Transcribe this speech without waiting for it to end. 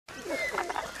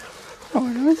Oh,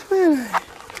 nice man.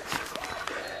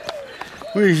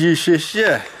 Where's your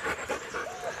sister?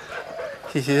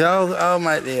 She says, I'll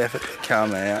make the effort to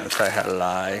come out and say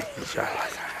hello.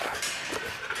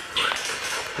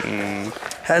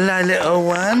 Hello, little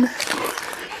one.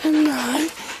 Hello.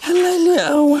 Hello,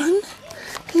 little one.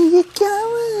 Where you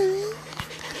going?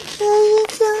 Where you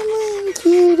going,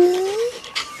 cutie?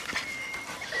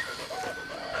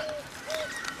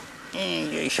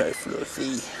 You're so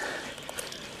fluffy.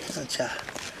 Aren't ya?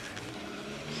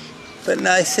 But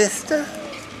no sister?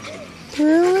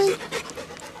 Really?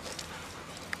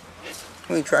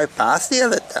 We drove past the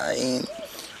other day and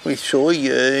we saw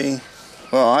you.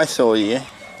 Well, I saw you.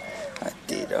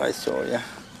 I saw you.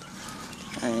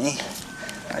 Hey,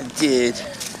 I did.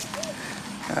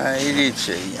 I did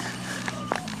see you.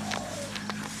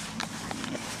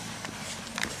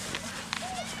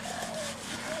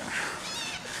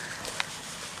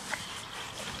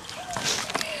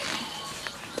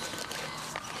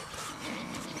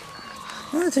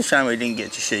 Well, it's a shame we didn't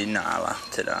get to see Nala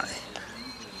today.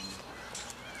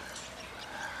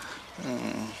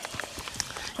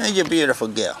 You're a beautiful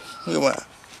girl. You are.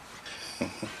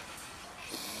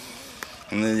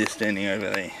 And they're just standing over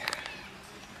there,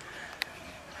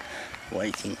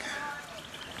 waiting.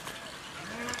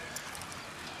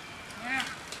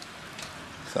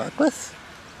 Cyclists?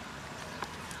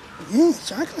 Yeah,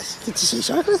 cyclists. You get to see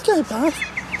cyclists go past.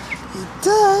 You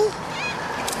do.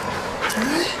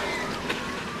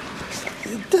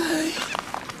 You do.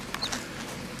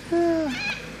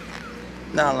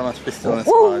 Nala must be still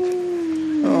inside.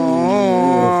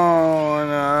 Oh,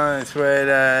 no,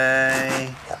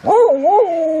 sweetie.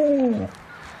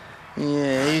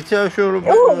 Yeah, you're so short of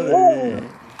body.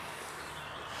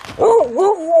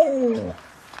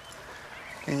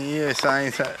 And you're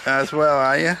saying so as well,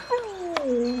 are you?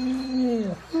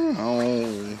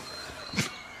 Oh.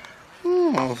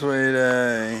 Oh,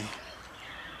 sweetie.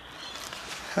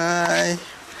 Hi.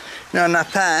 Not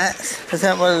enough pats? Is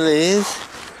that what it is?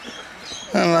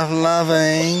 I love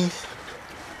loving.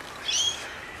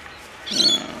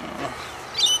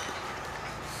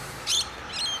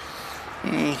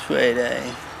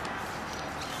 Sweetie.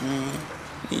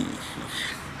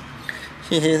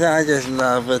 She says, I just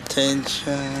love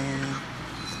attention.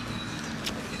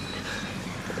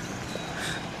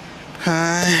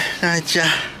 Hi, don't ya?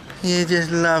 You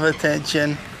just love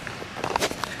attention.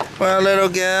 Well, little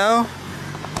girl,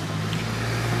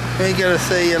 we gotta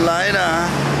see you later.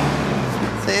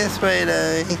 See you,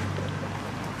 sweetie.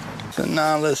 So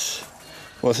Nala's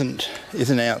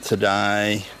isn't out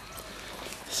today,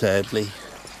 sadly.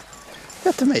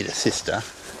 Got to meet her sister.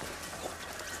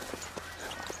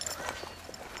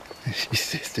 She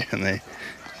sits down there.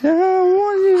 I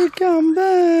want you to come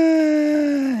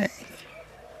back.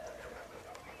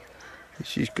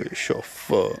 She's got a short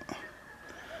foot.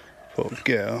 Poor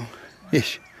girl.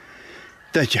 Yes.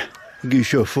 Don't you? You got a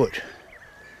short foot.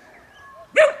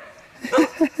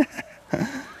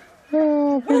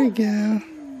 Oh, pretty girl.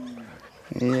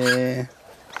 Yeah.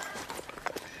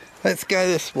 Let's go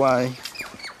this way.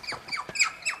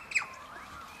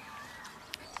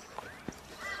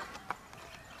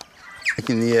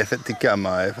 Making the effort to come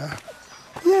over.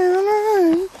 Yeah, I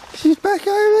know. She's back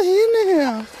over here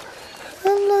now.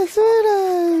 I'm like,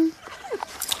 sweetie.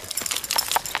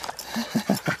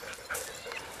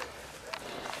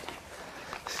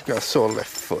 She's got a sore left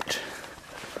foot.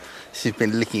 She's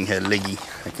been licking her leggy.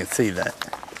 I can see that.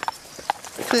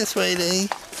 Look at this, sweetie.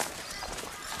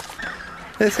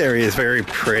 This area is very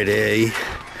pretty.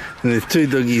 And there's two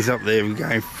doggies up there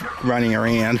going running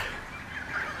around.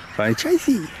 Playing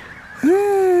chasey.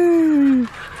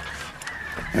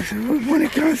 I said, we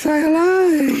want to go and say hello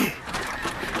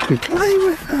and play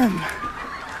with them.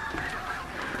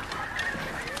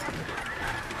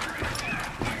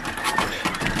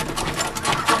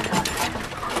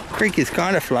 Creek is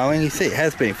kind of flowing. You see it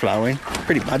has been flowing.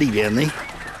 Pretty muddy down there.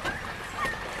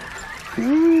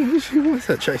 What's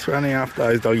that Chase running after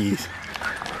those doggies?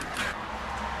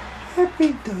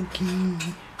 Happy doggy.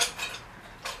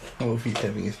 Oh, if he's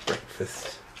having his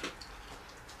breakfast.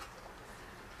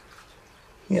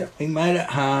 Yeah, we made it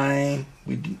home.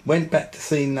 We went back to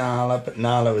see Nala, but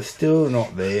Nala was still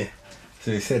not there.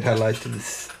 So we said hello to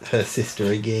her sister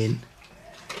again.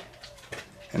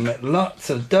 And met lots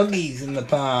of doggies in the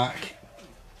park.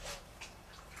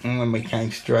 And then we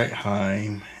came straight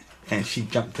home and she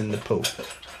jumped in the pool.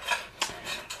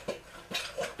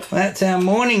 Well, that's our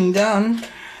morning done,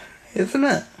 isn't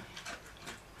it?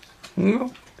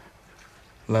 Well,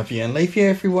 love you and leave you,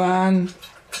 everyone.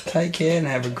 Take care and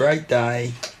have a great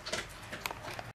day.